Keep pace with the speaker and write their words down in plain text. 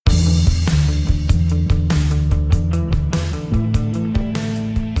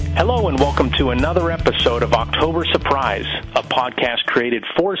Hello and welcome to another episode of October Surprise, a podcast created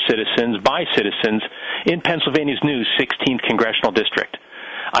for citizens by citizens in Pennsylvania's new 16th Congressional District.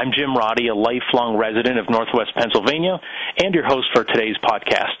 I'm Jim Roddy, a lifelong resident of Northwest Pennsylvania and your host for today's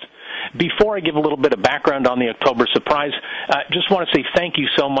podcast. Before I give a little bit of background on the October Surprise, just want to say thank you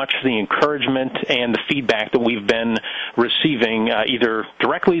so much for the encouragement and the feedback that we've been receiving, either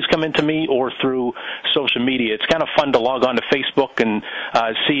directly has come into me or through social media. It's kind of fun to log on to Facebook and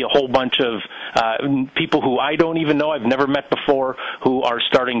see a whole bunch of people who I don't even know, I've never met before, who are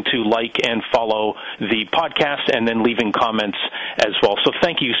starting to like and follow the podcast and then leaving comments as well. So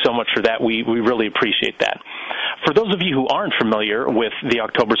thank you so much for that. We really appreciate that. For those of you who aren't familiar with the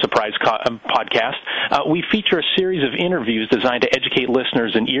October Surprise podcast, we feature a series of interviews designed to educate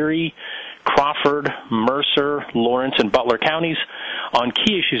listeners in Erie, Crawford, Mercer, Lawrence, and Butler counties on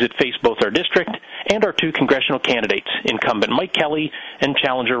key issues that face both our district and our two congressional candidates, incumbent Mike Kelly and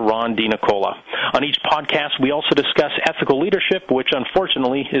challenger Ron DiNicola. On each podcast, we also discuss ethical leadership, which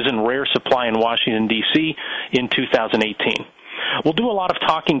unfortunately is in rare supply in Washington, D.C. in 2018. We'll do a lot of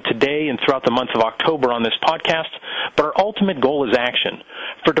talking today and throughout the month of October on this podcast, but our ultimate goal is action.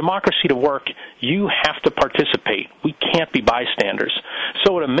 For democracy to work, you have to participate. We can't be bystanders.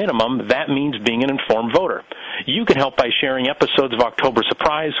 So at a minimum, that means being an informed voter. You can help by sharing episodes of October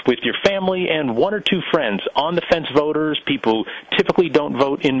Surprise with your family and one or two friends, on-the-fence voters, people who typically don't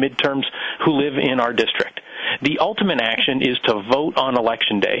vote in midterms, who live in our district. The ultimate action is to vote on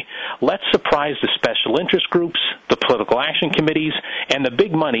Election Day. Let's surprise the special interest groups, the political action committees, and the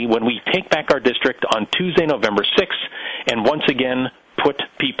big money when we take back our district on Tuesday, November 6th, and once again, put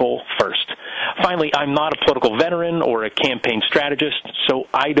people first. Finally, I'm not a political veteran or a campaign strategist, so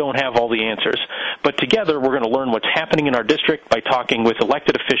I don't have all the answers. But together, we're going to learn what's happening in our district by talking with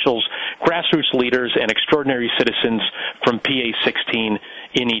elected officials, grassroots leaders, and extraordinary citizens from PA 16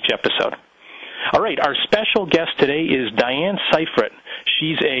 in each episode. All right, our special guest today is Diane Seifert.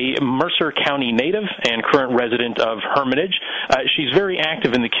 She's a Mercer County native and current resident of Hermitage. She's very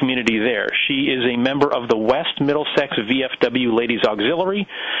active in the community there. She is a member of the West Middlesex VFW Ladies Auxiliary.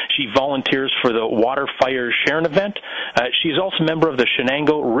 She volunteers for the Water Fire Sharon event. She's also a member of the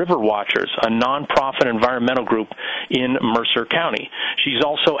Shenango River Watchers, a nonprofit environmental group in Mercer County. She's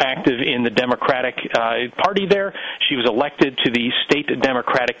also active in the Democratic Party there. She was elected to the State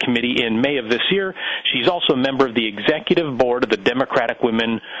Democratic Committee in May of this year. She's also a member of the executive board of the Democratic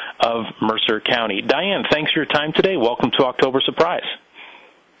Women of Mercer County. Diane, thanks for your time today. Welcome to October Surprise.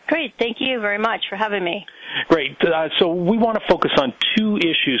 Great. Thank you very much for having me. Great. So we want to focus on two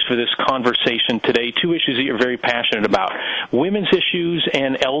issues for this conversation today, two issues that you're very passionate about, women's issues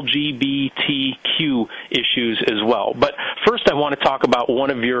and LGBTQ issues as well. But first I want to talk about one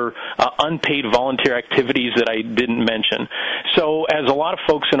of your unpaid volunteer activities that I didn't mention. So as a lot of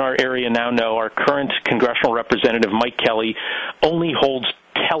folks in our area now know, our current congressional representative, Mike Kelly, only holds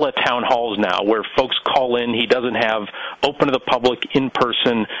tele-town halls now where folks call in. He doesn't have open to the public,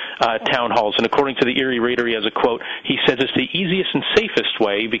 in-person town halls. And according to the Erie Reader, he has a quote. He says it's the easiest and safest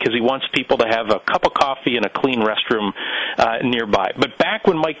way because he wants people to have a cup of coffee and a clean restroom nearby. But back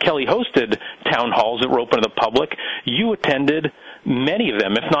when Mike Kelly hosted town halls that were open to the public, you attended many of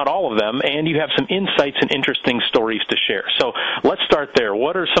them, if not all of them, and you have some insights and interesting stories to share. So let's start there.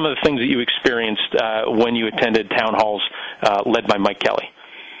 What are some of the things that you experienced when you attended town halls led by Mike Kelly?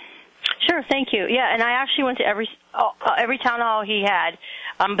 Sure, thank you. Yeah, and I actually went to every town hall he had,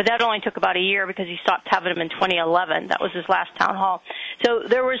 but that only took about a year because he stopped having them in 2011. That was his last town hall. So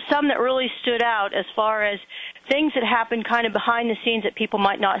there were some that really stood out as far as things that happened kind of behind the scenes that people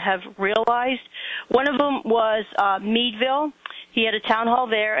might not have realized. One of them was Meadville. He had a town hall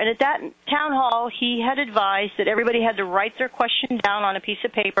there, and at that town hall, he had advised that everybody had to write their question down on a piece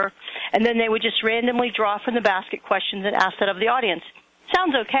of paper, and then they would just randomly draw from the basket questions and ask that of the audience.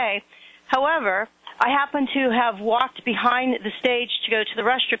 Sounds okay. However, I happened to have walked behind the stage to go to the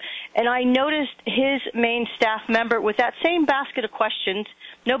restroom, and I noticed his main staff member with that same basket of questions.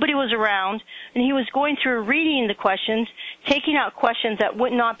 Nobody was around, and he was going through reading the questions, taking out questions that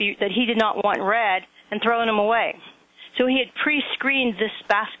that he did not want read, and throwing them away. So he had pre-screened this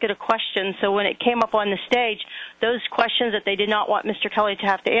basket of questions, so when it came up on the stage, those questions that they did not want Mr. Kelly to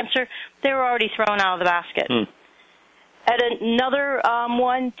have to answer, they were already thrown out of the basket. At another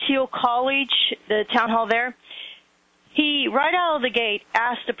one, Teal College, the town hall there, he, right out of the gate,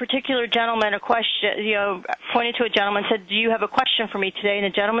 asked a particular gentleman a question, pointed to a gentleman, said, "Do you have a question for me today?" And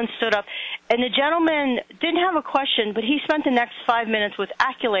the gentleman stood up. And the gentleman didn't have a question, but he spent the next 5 minutes with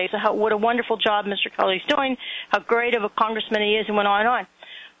accolades of what a wonderful job Mr. Kelly's doing, how great of a congressman he is, and went on and on.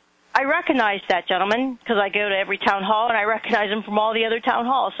 I recognized that gentleman because I go to every town hall, and I recognize him from all the other town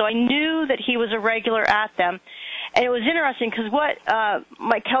halls. So I knew that he was a regular at them. And it was interesting because what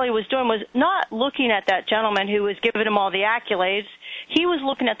Mike Kelly was doing was not looking at that gentleman who was giving him all the accolades. He was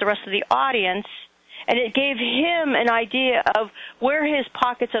looking at the rest of the audience, and it gave him an idea of where his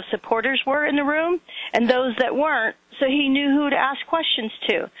pockets of supporters were in the room and those that weren't, so he knew who to ask questions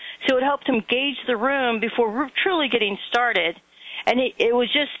to. So it helped him gauge the room before truly getting started. And it was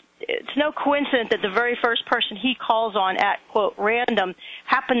just, it's no coincidence that the very first person he calls on at, quote, random,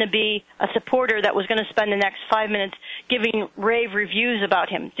 happened to be a supporter that was going to spend the next 5 minutes giving rave reviews about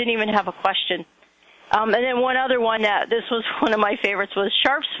him. Didn't even have a question. And then one other one, this was one of my favorites, was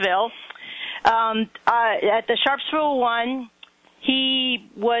Sharpsville. At the Sharpsville one, he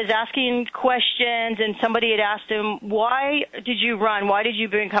was asking questions, and somebody had asked him, why did you run? Why did you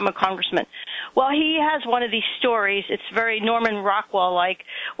become a congressman? Well, he has one of these stories. It's very Norman Rockwell-like,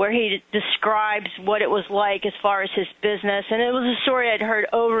 where he describes what it was like as far as his business. And it was a story I'd heard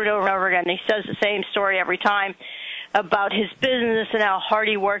over and over and over again. He says the same story every time about his business and how hard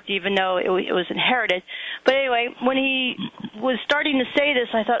he worked, even though it was inherited. But anyway, when he was starting to say this,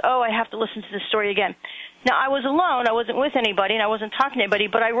 I thought, I have to listen to this story again. Now, I was alone. I wasn't with anybody, and I wasn't talking to anybody,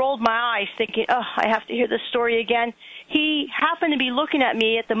 but I rolled my eyes thinking, I have to hear this story again. He happened to be looking at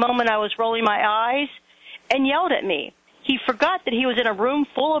me at the moment I was rolling my eyes and yelled at me. He forgot that he was in a room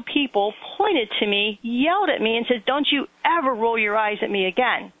full of people, pointed to me, yelled at me, and said, don't you ever roll your eyes at me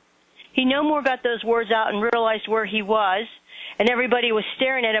again. He no more got those words out and realized where he was, and everybody was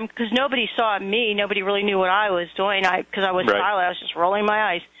staring at him because nobody saw me. Nobody really knew what I was doing because I was silent. I was just rolling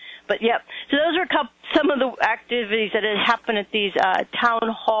my eyes. But, yep. So those are some of the activities that had happened at these town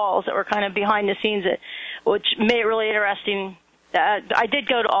halls that were kind of behind the scenes, which made it really interesting. I did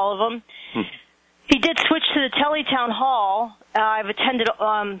go to all of them. He did switch to the Telly Town Hall. I've attended,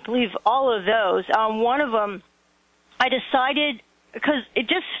 I believe, all of those. One of them, I decided, because it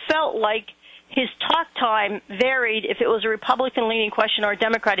just felt like his talk time varied if it was a Republican-leaning question or a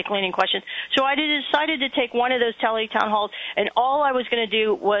Democratic-leaning question. So I decided to take one of those Telly Town Halls, and all I was going to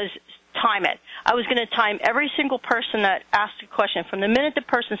do was time it. I was going to time every single person that asked a question. From the minute the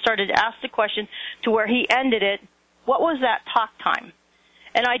person started to ask the question to where he ended it, what was that talk time?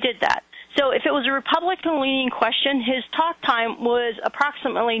 And I did that. So if it was a Republican-leaning question, his talk time was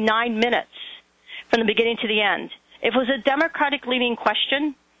approximately 9 minutes from the beginning to the end. If it was a Democratic-leaning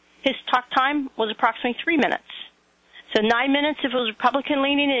question, his talk time was approximately 3 minutes. So 9 minutes if it was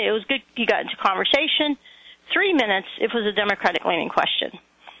Republican-leaning, it was good. You got into conversation. 3 minutes if it was a Democratic-leaning question.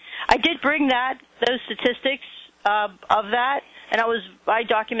 I did bring those statistics of that, and I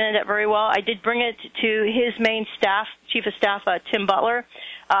documented it very well. I did bring it to his main staff, Chief of Staff Tim Butler.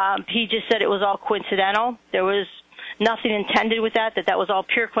 He just said it was all coincidental. There was nothing intended with that was all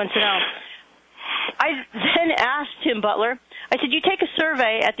pure coincidental. I then asked Tim Butler, I said, you take a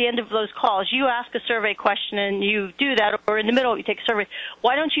survey at the end of those calls. You ask a survey question and you do that, or in the middle you take a survey.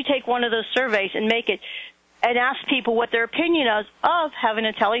 Why don't you take one of those surveys and make it and ask people what their opinion is of having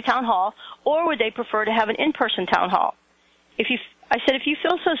a Telly Town Hall, or would they prefer to have an in-person town hall? I said, if you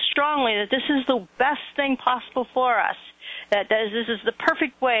feel so strongly that this is the best thing possible for us, that this is the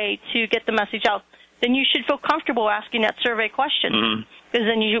perfect way to get the message out, then you should feel comfortable asking that survey question, because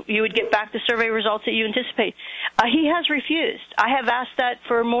then you would get back the survey results that you anticipate. He has refused. I have asked that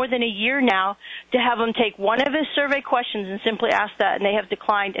for more than a year now, to have him take one of his survey questions and simply ask that, and they have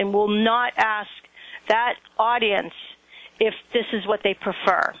declined and will not ask that audience if this is what they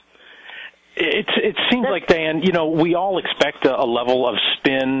prefer. It seems like, Diane, we all expect a level of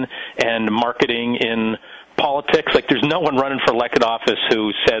spin and marketing in politics. Like, there's no one running for elected office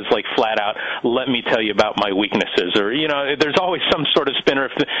who says, like, flat out, let me tell you about my weaknesses. Or, there's always some sort of spinner.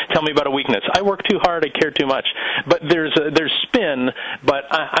 Tell me about a weakness. I work too hard. I care too much. But there's spin. But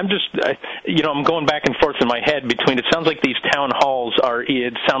I'm just, I'm going back and forth in my head between, it sounds like these town halls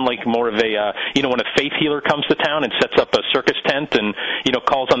it sound like more of a, when a faith healer comes to town and sets up a circus tent and,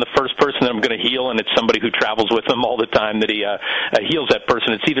 calls on the first person that I'm going to heal, and it's somebody who travels with him all the time that he heals that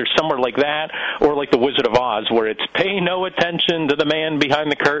person. It's either somewhere like that or like the Wizard of Oz, where it's pay no attention to the man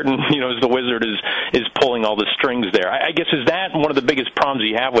behind the curtain, as the wizard is pulling all the strings there. I guess, is that one of the biggest problems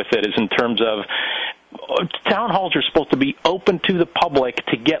you have with it, is in terms of town halls are supposed to be open to the public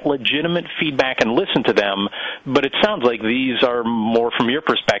to get legitimate feedback and listen to them, but it sounds like these are more, from your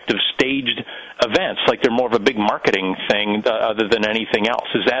perspective, staged events, like they're more of a big marketing thing other than anything else.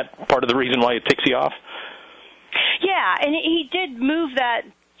 Is that part of the reason why it ticks you off? Yeah, and he did move that.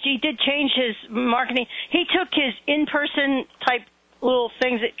 He did change his marketing. He took his in-person type little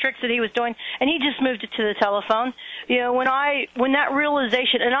tricks that he was doing, and he just moved it to the telephone. You know, when that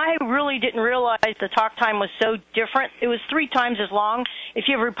realization, and I really didn't realize the talk time was so different. It was 3 times as long if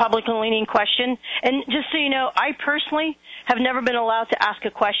you have a Republican-leaning question. And just so you know, I personally have never been allowed to ask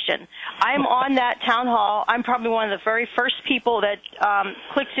a question. I'm on that town hall. I'm probably one of the very first people that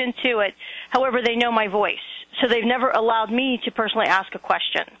clicks into it. However, they know my voice. So they've never allowed me to personally ask a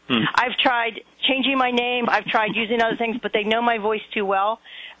question. I've tried changing my name. I've tried using other things, but they know my voice too well,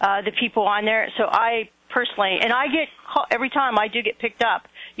 the people on there. So I personally, and I get called every time I do get picked up,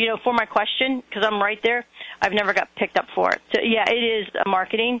 you know, for my question, because I'm right there. I've never got picked up for it. So, yeah, it is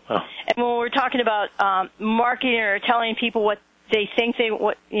marketing. Oh. And when we're talking about marketing or telling people what they think they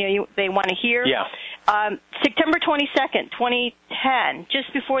want to hear. Yeah. September 22nd, 2010,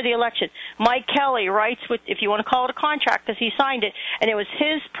 just before the election, Mike Kelly writes, if you want to call it a contract, because he signed it, and it was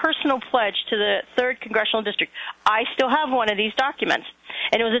his personal pledge to the 3rd Congressional District. I still have one of these documents.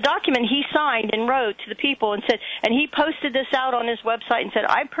 And it was a document he signed and wrote to the people and said, and he posted this out on his website and said,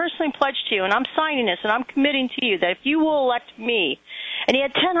 I personally pledge to you, and I'm signing this, and I'm committing to you that if you will elect me, and he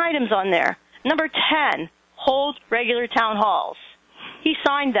had 10 items on there. Number 10, hold regular town halls. He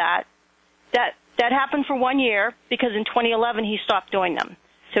signed that. That happened for 1 year because in 2011 he stopped doing them.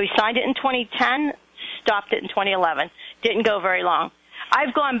 So he signed it in 2010, stopped it in 2011. Didn't go very long.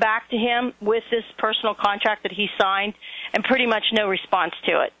 I've gone back to him with this personal contract that he signed, and pretty much no response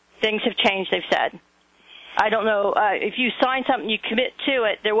to it. Things have changed, they've said. I don't know. If you sign something, you commit to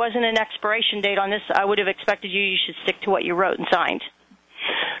it. There wasn't an expiration date on this. I would have expected you should stick to what you wrote and signed.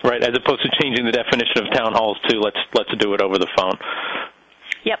 Right, as opposed to changing the definition of town halls, too. Let's do it over the phone.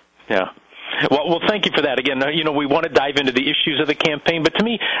 Yep. Yeah. Well, thank you for that. Again, we want to dive into the issues of the campaign, but to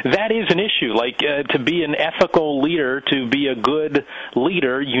me, that is an issue. Like, to be an ethical leader, to be a good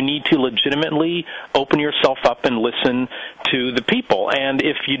leader, you need to legitimately open yourself up and listen to the people. And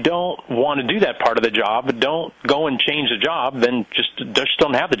if you don't want to do that part of the job, don't go and change the job, then just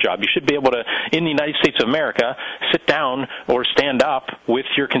don't have the job. You should be able to, in the United States of America, sit down or stand up with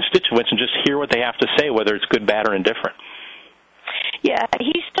your constituents and just hear what they have to say, whether it's good, bad, or indifferent. Yeah,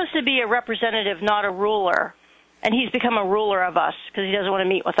 he's supposed to be a representative, not a ruler, and he's become a ruler of us because he doesn't want to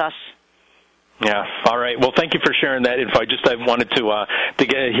meet with us. Yeah. All right. Well, thank you for sharing that info. I wanted to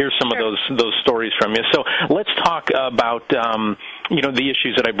hear some Sure. of those stories from you. So let's talk about the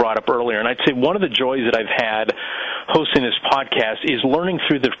issues that I brought up earlier. And I'd say one of the joys that I've had hosting this podcast is learning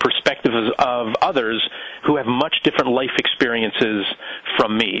through the perspectives of others who have much different life experiences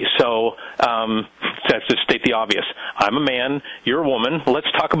from me. So that's to state the obvious. I'm a man. You're a woman.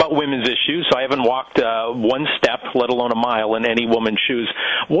 Let's talk about women's issues. So I haven't walked one step, let alone a mile, in any woman's shoes.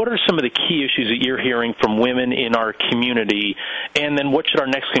 What are some of the key issues that you're hearing from women in our community? And then what should our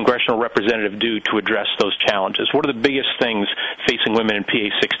next congressional representative do to address those challenges? What are the biggest things facing women in PA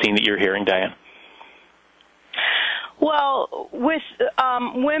 16 that you're hearing, Diane? Well, with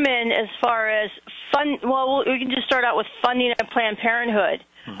women, as far as we can just start out with funding of Planned Parenthood.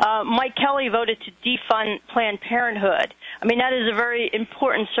 Mike Kelly voted to defund Planned Parenthood. I mean, that is a very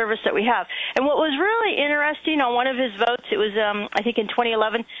important service that we have. And what was really interesting on one of his votes, it was, I think in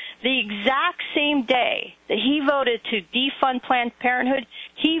 2011, the exact same day that he voted to defund Planned Parenthood,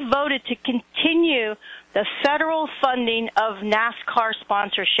 he voted to continue the federal funding of NASCAR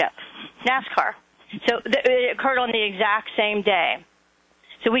sponsorship. NASCAR. So it occurred on the exact same day.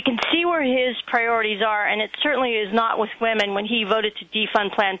 So we can see where his priorities are, and it certainly is not with women when he voted to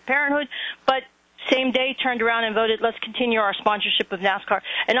defund Planned Parenthood, but same day turned around and voted, let's continue our sponsorship of NASCAR.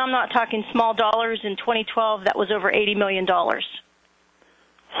 And I'm not talking small dollars. In 2012, that was over $80 million.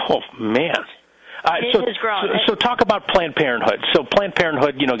 Oh, man. It has grown. So talk about Planned Parenthood. So Planned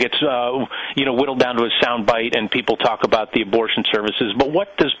Parenthood, gets whittled down to a soundbite, and people talk about the abortion services. But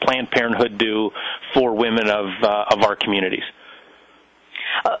what does Planned Parenthood do for women of our communities?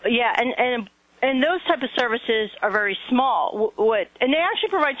 And those type of services are very small. And they actually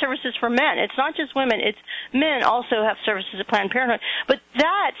provide services for men. It's not just women. It's men also have services at Planned Parenthood. But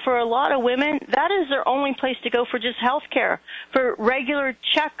that, for a lot of women, that is their only place to go for just health care, for regular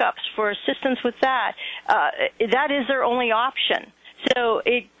checkups, for assistance with that. That is their only option. So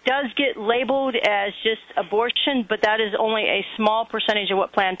it does get labeled as just abortion, but that is only a small percentage of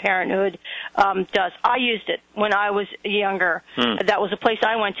what Planned Parenthood does. I used it when I was younger. That was a place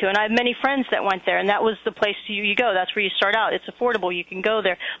I went to, and I have many friends that went there, and that was the place you go. That's where you start out. It's affordable. You can go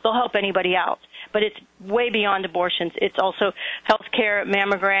there. They'll help anybody out. But it's way beyond abortions. It's also health care,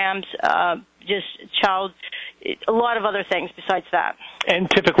 mammograms, a lot of other things besides that. And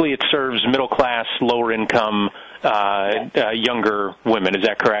typically it serves middle-class, lower-income, younger women. Is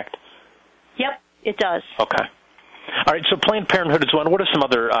that correct? Yep, it does. Okay. All right, so Planned Parenthood is one. What are some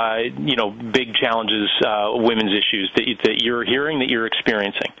other, big challenges, women's issues that you're hearing, that you're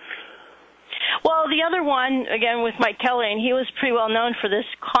experiencing? Well, the other one, again, with Mike Kelly, and he was pretty well known for this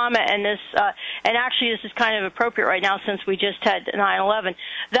comment, and and actually this is kind of appropriate right now since we just had 9/11.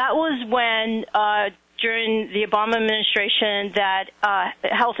 That was when, during the Obama administration, that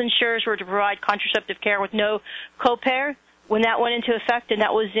health insurers were to provide contraceptive care with no copay, when that went into effect, and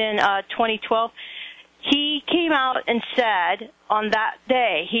that was in 2012. He came out and said on that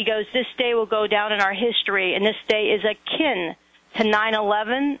day, he goes, "This day will go down in our history, and this day is akin to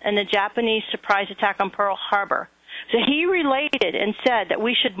 9/11 and the Japanese surprise attack on Pearl Harbor." So he related and said that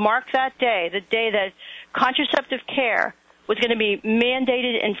we should mark that day, the day that contraceptive care was going to be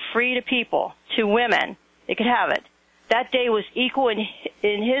mandated and free to people, to women. They could have it. That day was equal in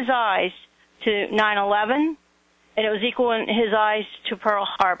his eyes to 9/11, and it was equal in his eyes to Pearl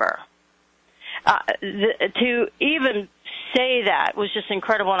Harbor. To even say that was just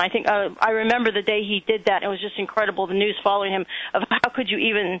incredible, and I think I remember the day he did that. It was just incredible, the news following him, of how could you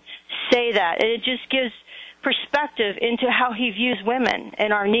even say that. And it just gives perspective into how he views women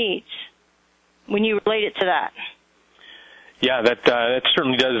and our needs when you relate it to that. Yeah, that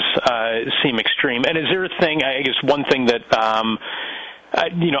certainly does seem extreme. And is there a thing, I guess one thing that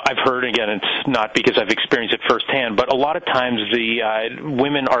I've heard, again, it's not because I've experienced it firsthand, but a lot of times the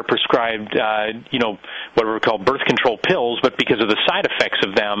women are prescribed, what we call birth control pills, but because of the side effects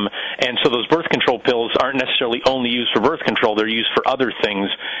of them, and so those birth control pills aren't necessarily only used for birth control, they're used for other things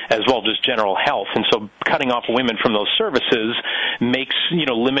as well, just general health. And so cutting off women from those services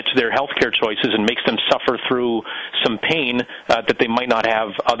limits their health care choices and makes them suffer through some pain that they might not have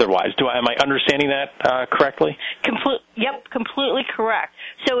otherwise. Am I understanding that correctly? Yep, completely correct.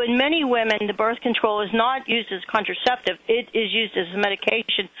 So in many women, the birth control is not used as contraceptive. It is used as a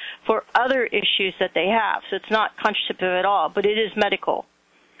medication for other issues that they have. So it's not contraceptive at all, but it is medical,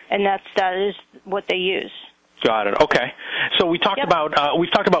 and that is what they use. Got it. Okay. So we've talked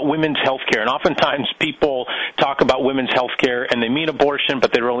about women's health care, and oftentimes people talk about women's health care and they mean abortion,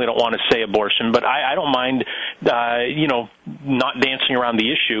 but they really don't want to say abortion. But I don't mind, not dancing around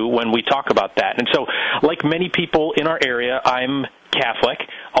the issue when we talk about that. And so, like many people in our area, I'm Catholic.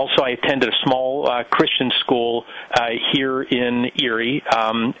 Also, I attended a small Christian school here in Erie,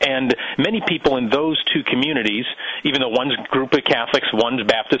 and many people in those two communities, even though one's a group of Catholics, one's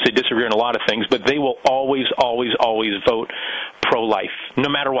Baptist, they disagree on a lot of things, but they will always vote pro-life, no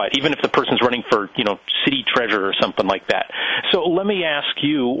matter what, even if the person's running for, city treasurer or something like that. So let me ask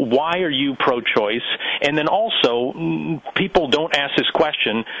you, why are you pro-choice? And then also, people don't ask this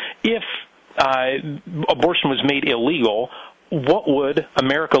question, if abortion was made illegal, what would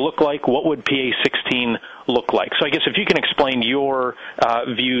America look like? What would PA 16 look like? So I guess if you can explain your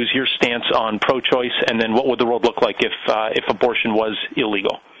views, your stance on pro-choice, and then what would the world look like if abortion was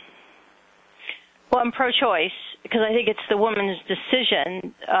illegal? Well, I'm pro-choice because I think it's the woman's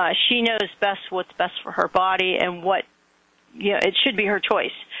decision. She knows best what's best for her body, and it should be her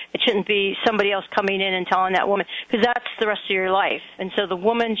choice. It shouldn't be somebody else coming in and telling that woman, because that's the rest of your life. And so the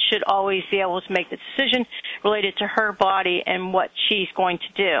woman should always be able to make the decision related to her body and what she's going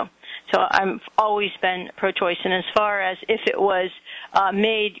to do. So I've always been pro-choice. And as far as if it was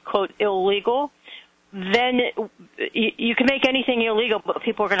made, quote, illegal, then you can make anything illegal, but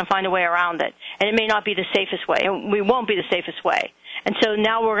people are going to find a way around it. And it may not be the safest way, and we won't be the safest way. And so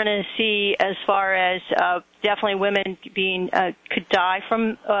now we're going to see, as far as definitely women could die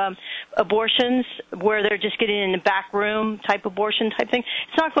from abortions, where they're just getting in the back room type abortion type thing.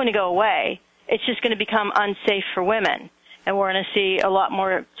 It's not going to go away. It's just going to become unsafe for women, and we're going to see a lot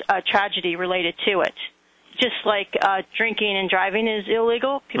more tragedy related to it. Just like drinking and driving is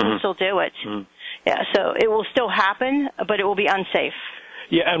illegal, people still do it. Mm. Yeah, so it will still happen, but it will be unsafe.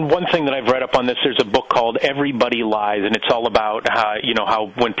 Yeah, and one thing that I've read up on this, there's a book called Everybody Lies, and it's all about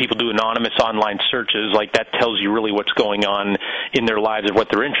how when people do anonymous online searches, like that tells you really what's going on in their lives and what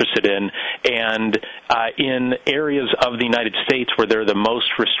they're interested in. And in areas of the United States where they're the most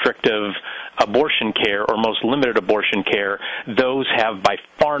restrictive abortion care or most limited abortion care, those have by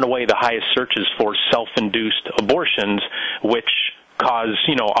far and away the highest searches for self-induced abortions, which cause,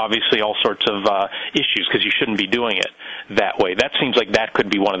 obviously all sorts of issues because you shouldn't be doing it that way. That seems like that could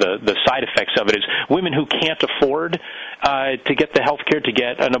be one of the side effects of it is women who can't afford to get the health care to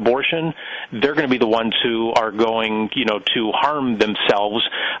get an abortion, they're going to be the ones who are going, to harm themselves.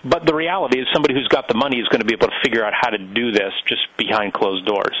 But the reality is somebody who's got the money is going to be able to figure out how to do this just behind closed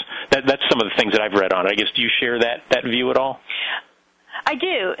doors. That's some of the things that I've read on it. I guess, do you share that view at all? I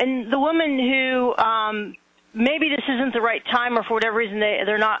do. And the woman who maybe this isn't the right time, or for whatever reason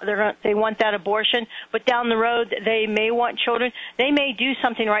they want that abortion, but down the road they may want children. They may do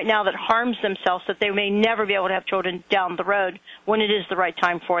something right now that harms themselves, that they may never be able to have children down the road when it is the right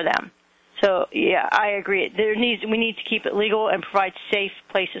time for them. So, yeah, I agree. We need to keep it legal and provide safe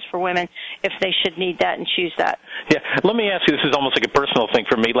places for women if they should need that and choose that. Yeah, let me ask you, this is almost like a personal thing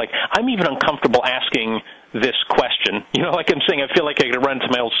for me. Like, I'm even uncomfortable asking this question. You know, like I'm saying, I feel like I could run to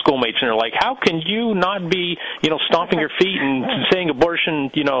my old schoolmates and they're like, how can you not be, stomping your feet and saying abortion,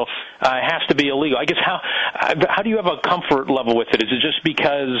 has to be illegal? I guess how do you have a comfort level with it? Is it just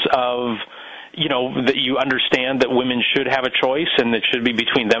because of that you understand that women should have a choice and it should be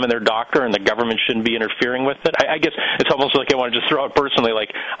between them and their doctor and the government shouldn't be interfering with it? I guess it's almost like I want to just throw it personally, like,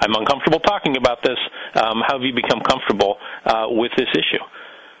 I'm uncomfortable talking about this. How have you become comfortable with this issue?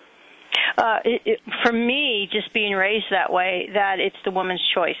 For me, just being raised that way, that it's the woman's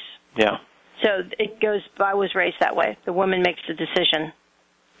choice. Yeah. So I was raised that way. The woman makes the decision.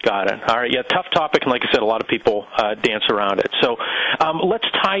 Got it. All right. Yeah, tough topic, and like I said, a lot of people dance around it. So let's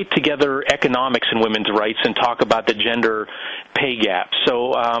tie together economics and women's rights and talk about the gender pay gap.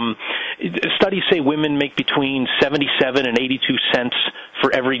 So studies say women make between 77 and 82 cents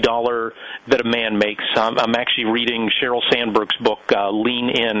for every dollar that a man makes. I'm actually reading Sheryl Sandberg's book, Lean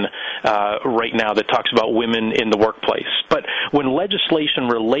In, right now, that talks about women in the workplace. But when legislation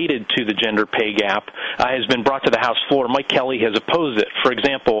related to the gender pay gap has been brought to the House floor, Mike Kelly has opposed it. For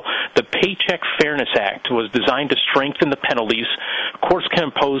example, the Paycheck Fairness Act was designed to strengthen the penalties courts can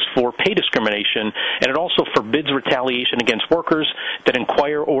impose for pay discrimination, and it also forbids retaliation against workers that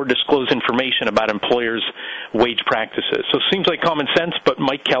inquire or disclose information about employers' wage practices. So it seems like common sense, but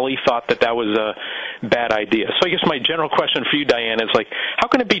Mike Kelly thought that was a bad idea. So I guess my general question for you, Diane, is like, how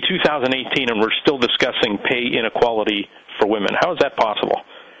can it be 2018 and we're still discussing pay inequality for women? How is that possible?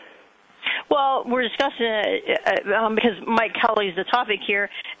 Well, we're discussing it because Mike Kelly is the topic here,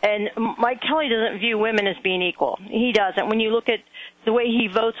 and Mike Kelly doesn't view women as being equal. He doesn't. When you look at the way he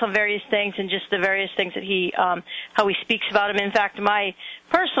votes on various things and just the various things that how he speaks about them. In fact,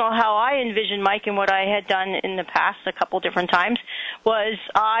 how I envisioned Mike and what I had done in the past a couple different times was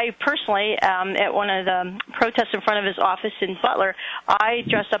I personally, at one of the protests in front of his office in Butler, I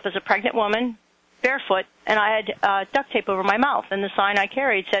dressed up as a pregnant woman, barefoot, and I had duct tape over my mouth, and the sign I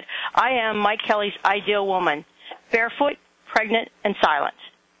carried said, "I am Mike Kelly's ideal woman, barefoot, pregnant, and silent."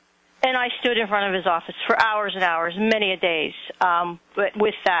 And I stood in front of his office for hours and hours, many a days,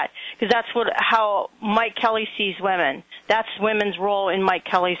 with that, because that's how Mike Kelly sees women. That's women's role in Mike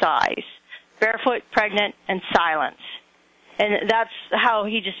Kelly's eyes: barefoot, pregnant, and silent. And that's how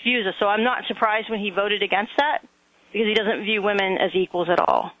he just views us. So I'm not surprised when he voted against that, because he doesn't view women as equals at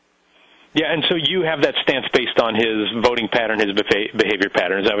all. Yeah, and so you have that stance based on his voting pattern, his behavior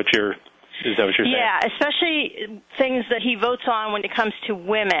pattern. Is that what you're saying? Yeah, especially things that he votes on when it comes to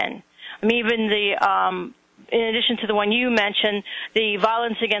women. I mean, even in addition to the one you mentioned, the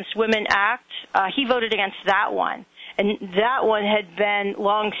Violence Against Women Act, he voted against that one. And that one had been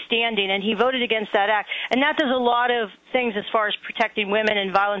long-standing, and he voted against that act. And that does a lot of things as far as protecting women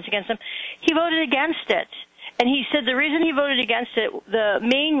and violence against them. He voted against it. And he said the reason he voted against it, the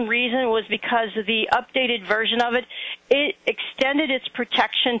main reason was because of the updated version of it. It extended its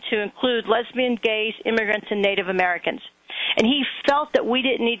protection to include lesbian, gays, immigrants, and Native Americans. And he felt that they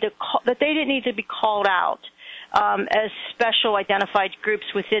didn't need to be called out as special identified groups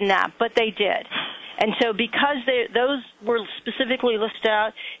within that, but they did. And so because those were specifically listed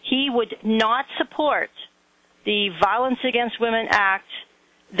out, he would not support the Violence Against Women Act,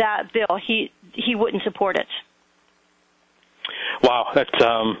 that bill. He wouldn't support it. Wow, that's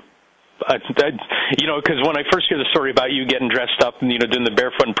because when I first hear the story about you getting dressed up and doing the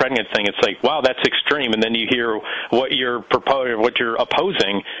barefoot and pregnant thing, it's like, wow, that's extreme. And then you hear what you're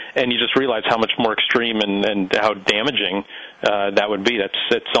opposing, and you just realize how much more extreme and how damaging that would be.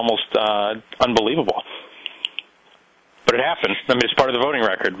 It's almost unbelievable. But it happened. I mean, it's part of the voting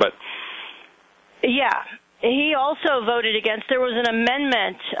record. But yeah. He also voted against, there was an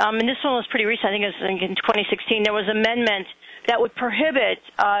amendment, and this one was pretty recent, I think it was in 2016, there was an amendment that would prohibit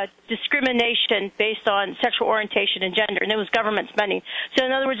discrimination based on sexual orientation and gender, and it was government spending. So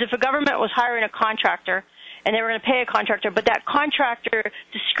in other words, if a government was hiring a contractor, and they were going to pay a contractor, but that contractor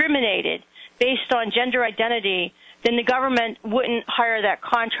discriminated based on gender identity, then the government wouldn't hire that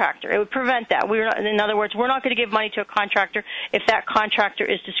contractor. It would prevent that. In other words, we're not going to give money to a contractor if that contractor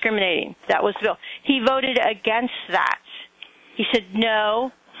is discriminating. That was the bill. He voted against that. He said,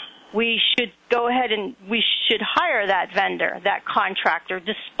 no, we should go ahead and we should hire that vendor, that contractor,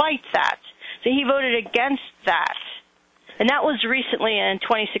 despite that. So he voted against that. And that was recently in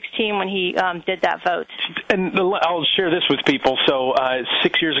 2016 when he did that vote. And I'll share this with people. So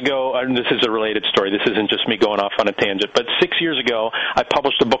 6 years ago, and this is a related story. This isn't just me going off on a tangent. But 6 years ago, I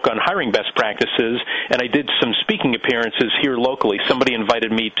published a book on hiring best practices, and I did some speaking appearances here locally. Somebody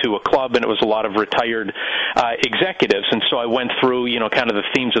invited me to a club, and it was a lot of retired executives. And so I went through, kind of the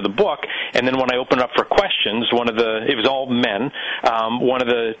themes of the book. And then when I opened up for questions, it was all men, one of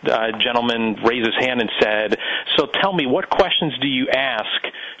the gentlemen raised his hand and said, "So tell me, what questions do you ask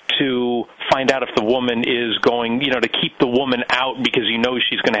to find out if the woman is going, to keep the woman out because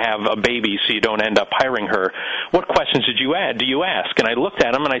she's going to have a baby so you don't end up hiring her? What questions do you ask?" And I looked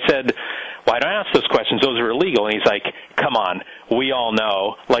at him and I said, "Why don't I ask those questions? Those are illegal." And he's like, "Come on, we all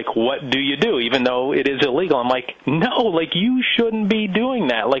know. What do you do, even though it is illegal?" I'm like, "No, you shouldn't be doing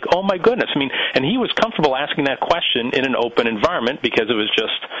that. Oh my goodness." And he was comfortable asking that question in an open environment because it was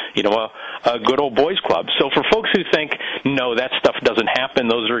just, a good old boys club. So for folks who think, no, that stuff doesn't happen,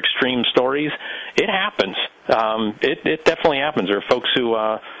 those are extreme stories, it happens. It definitely happens. There are folks who,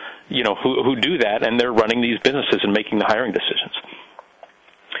 who do that, and they're running these businesses and making the hiring decisions.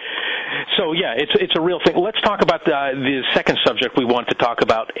 So, yeah, it's a real thing. Let's talk about the second subject we want to talk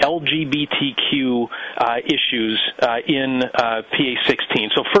about, LGBTQ issues in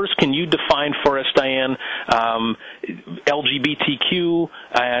PA16. So first, can you define for us, Diane, LGBTQ,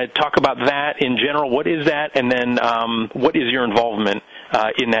 talk about that in general. What is that? And then what is your involvement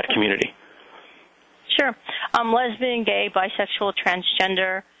in that community? Sure. Lesbian, gay, bisexual,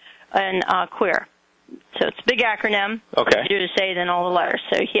 transgender, and queer. So it's a big acronym. Okay. Easier to say than all the letters.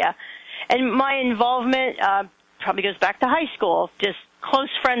 So, yeah. And my involvement probably goes back to high school, just close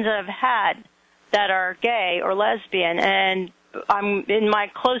friends that I've had that are gay or lesbian, and I'm in my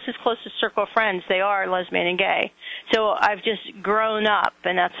closest circle of friends, they are lesbian and gay. So I've just grown up,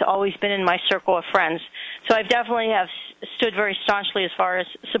 and that's always been in my circle of friends. So I definitely have stood very staunchly as far as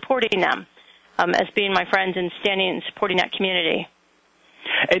supporting them as being my friends and standing and supporting that community.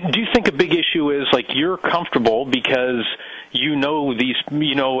 And do you think a big issue is, you're comfortable because these,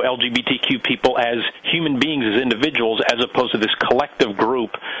 LGBTQ people as human beings, as individuals, as opposed to this collective group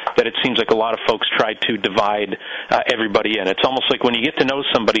that it seems like a lot of folks try to divide everybody in? It's almost like when you get to know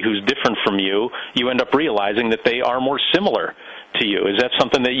somebody who's different from you, you end up realizing that they are more similar to you. Is that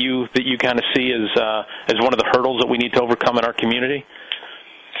something that you kind of see as one of the hurdles that we need to overcome in our community?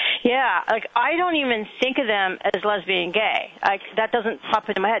 Yeah, I don't even think of them as lesbian and gay. That doesn't pop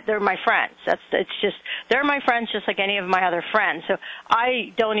into my head. They're my friends. They're my friends just like any of my other friends. So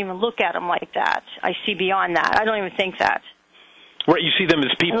I don't even look at them like that. I see beyond that. I don't even think that. Right, you see them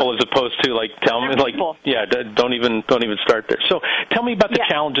as people as opposed to people. Yeah, don't even start there. So tell me about the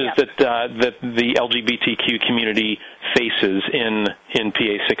challenges that the LGBTQ community faces in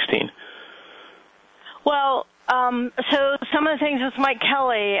PA16. Well, so some of the things with Mike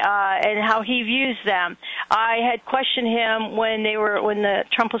Kelly and how he views them. I had questioned him when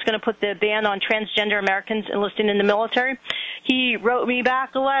Trump was going to put the ban on transgender Americans enlisting in the military. He wrote me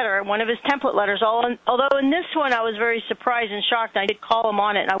back a letter, one of his template letters. Although in this one I was very surprised and shocked. I did call him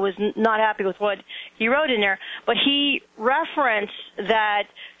on it, and I was not happy with what he wrote in there. But he referenced that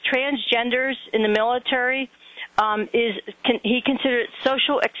transgenders in the military he considered it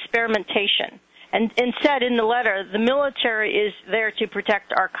social experimentation. And said in the letter, the military is there to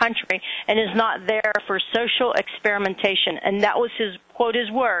protect our country and is not there for social experimentation. And that was his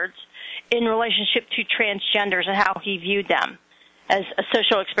words, in relationship to transgenders and how he viewed them as a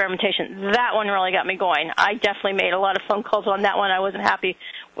social experimentation. That one really got me going. I definitely made a lot of phone calls on that one. I wasn't happy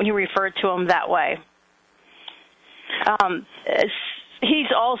when he referred to them that way.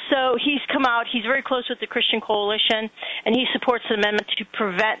 He's come out, he's very close with the Christian Coalition, and he supports an amendment to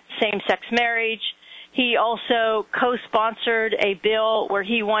prevent same-sex marriage. He also co-sponsored a bill where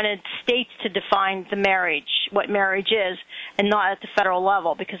he wanted states to define what marriage is, and not at the federal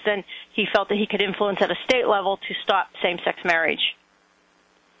level, because then he felt that he could influence at a state level to stop same-sex marriage.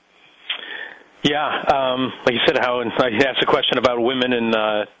 Yeah, like you said, how I asked a question about women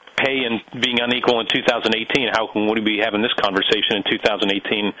and pay and being unequal in 2018. How would we be having this conversation in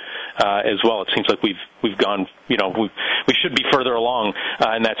 2018 as well? It seems like we've gone, we should be further along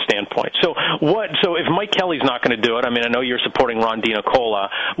in that standpoint. So if Mike Kelly's not going to do it, I know you're supporting Ron DiNicola.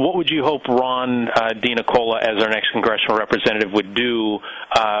 What would you hope Ron DiNicola, as our next congressional representative, would do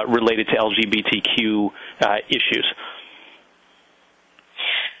related to LGBTQ issues?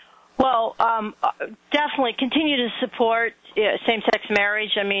 Well, definitely continue to support same-sex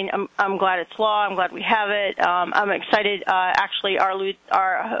marriage. I'm glad it's law. I'm glad we have it. I'm excited. Actually,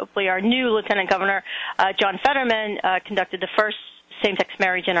 hopefully our new Lieutenant Governor, John Fetterman, conducted the first same-sex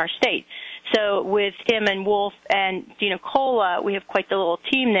marriage in our state. So with him and Wolf and Dina Cola, we have quite the little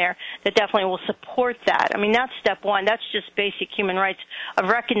team there that definitely will support that. I mean, that's step one. That's just basic human rights of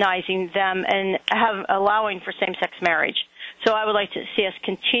recognizing them and allowing for same-sex marriage. So I would like to see us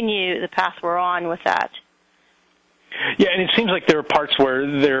continue the path we're on with that. Yeah, and it seems like there are parts where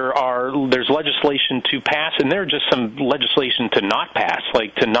there's legislation to pass, and there are just some legislation to not pass,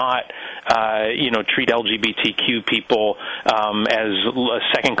 like to not treat LGBTQ people as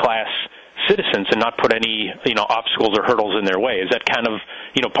second-class citizens and not put any obstacles or hurdles in their way. Is that kind of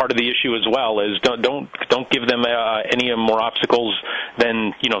part of the issue as well? Is don't give them any more obstacles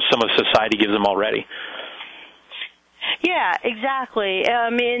than some of society gives them already. Yeah, exactly. I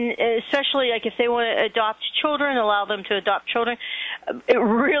mean, especially like if they want to adopt children, allow them to adopt children. It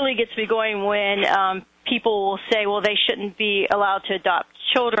really gets me going when people will say, well, they shouldn't be allowed to adopt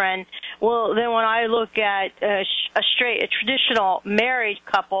children. Well, then when I look at a traditional married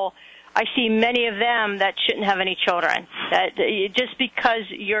couple, I see many of them that shouldn't have any children. That just because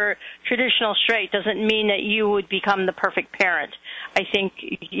you're traditional straight doesn't mean that you would become the perfect parent. I think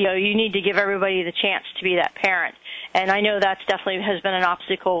you need to give everybody the chance to be that parent. And I know that's definitely has been an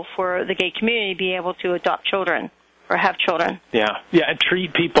obstacle for the gay community to be able to adopt children or have children. Yeah, and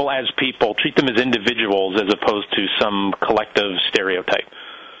treat people as people. Treat them as individuals as opposed to some collective stereotype.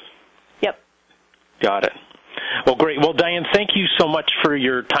 Yep. Got it. Well, great. Well, Diane, thank you so much for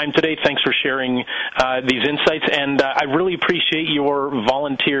your time today. Thanks for sharing these insights, and I really appreciate your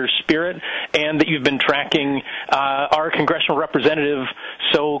volunteer spirit and that you've been tracking our congressional representative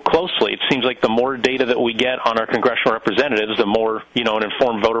so closely. It seems like the more data that we get on our congressional representatives, the more, an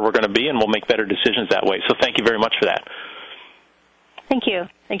informed voter we're going to be, and we'll make better decisions that way. So thank you very much for that. Thank you.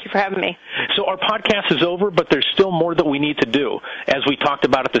 Thank you for having me. So our podcast is over, but there's still more that we need to do. As we talked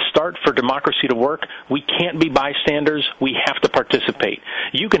about at the start, for democracy to work, we can't be bystanders. We have to participate.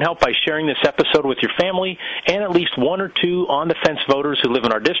 You can help by sharing this episode with your family and at least one or two on-the-fence voters who live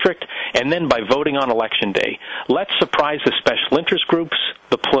in our district, and then by voting on Election Day. Let's surprise the special interest groups,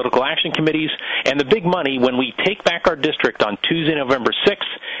 the political action committees, and the big money when we take back our district on Tuesday, November 6th,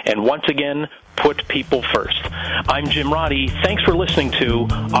 and once again, put people first. I'm Jim Roddy. Thanks for listening to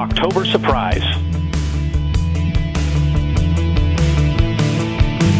October Surprise.